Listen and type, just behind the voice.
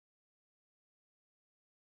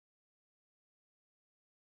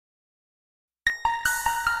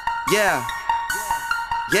Yeah.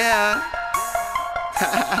 Yeah.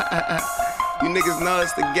 You niggas know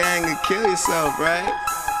it's the gang and kill yourself, right?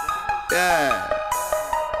 Yeah.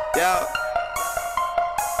 Yo.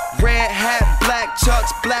 Red hat, black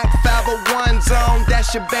chucks, black 501 zone.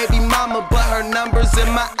 That's your baby mama, but her number's in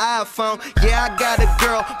my iPhone. Yeah, I got a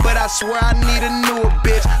girl, but I swear I need a newer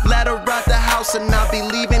bitch. Let her out the house and I'll be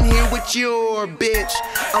leaving here with your bitch.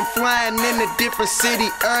 I'm flying in a different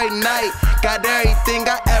city every night. Got everything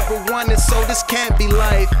I ever wanted, so this can't be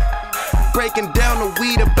life. Breaking down the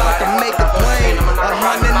weed, about to make a plane.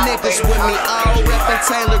 100 niggas with me, all reppin'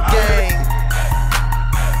 Taylor gang.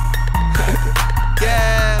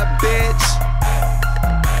 Yeah, bitch.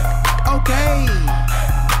 Okay.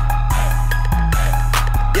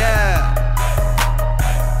 Yeah.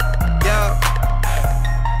 Yo.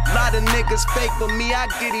 Lot of niggas fake, but me, I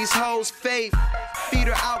get these hoes faith. Feed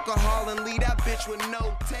her alcohol and leave that bitch with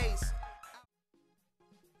no taste.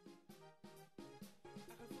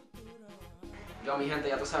 Yo, mi gente,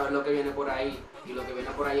 ya tú sabes lo que viene por ahí. Y lo que viene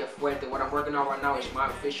por ahí es fuerte. What I'm working on right now is my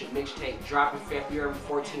official mixtape. Dropping February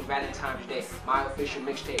 14, Valentine's Day. My official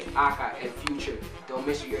mixtape, Aca El Futuro. Don't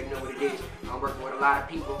miss it, you already know what it is. I'm working with a lot of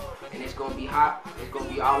people, and it's gonna be hot. It's gonna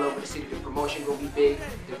be all over the city. The promotion gonna be big.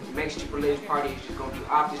 The Mexican release party is just gonna be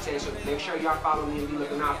off the chain. So make sure y'all follow me and be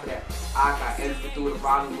looking out for that. Aca El Futuro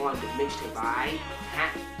Volume 1, the mixtape, alright?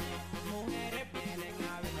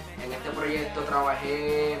 En este proyecto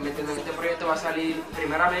trabajé, ¿me entienden? Este proyecto va a salir,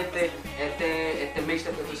 primeramente, este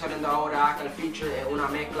mixtape que estoy saliendo ahora, Aca El Futuro, es una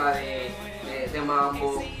mezcla de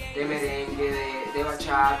mambo, de merengue, de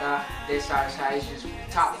bachata, de salsa. It's just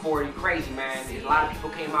top 40, crazy, man. A lot of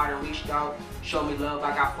people came out and reached out, showed me love.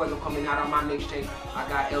 I got Fuego coming out on my mixtape. I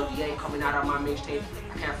got LDA coming out on my mixtape.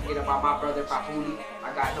 I can't forget about my brother Papuli.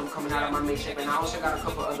 I got him coming out of my mixtape, and I also got a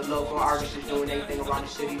couple other local artists doing anything around the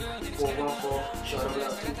city. 414, show them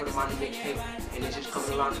love too, put them on the mixtape, and it's just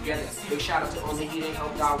coming along together. Big shout out to Only He, they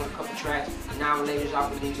helped out with a couple tracks. Now and Ladies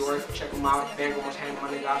out in New York, check them out. Bango was hanging, my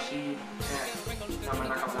nigga, I'll see you. No, man,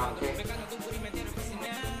 not coming out, okay?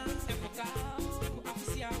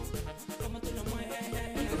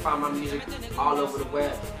 You can find my music all over the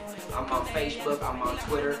web. I'm on Facebook, I'm on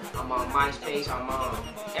Twitter, I'm on MySpace, I'm on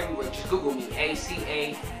everywhere. Just Google me,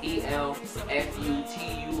 Aca El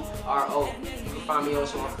Futuro. You can find me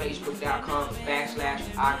also on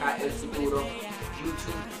Facebook.com/Aca El Futuro,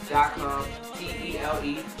 YouTube.com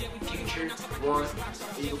TELE Future1.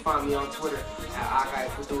 You can find me on Twitter at Aca El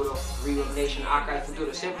Futuro, Real Nation Aca El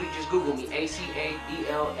Futuro. Simply just Google me, Aca El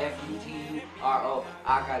Futuro,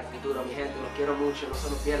 Aca El Futuro. Mi gente, los quiero mucho, no se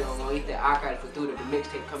nos pierdan, oíste, Aca El Futuro, the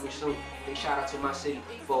mixtape coming soon. Big shout out to my city,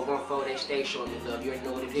 414, they stay showing me love, you already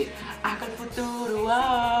know what it is. Aca El Futuro,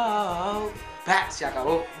 oh. Se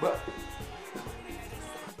acabó.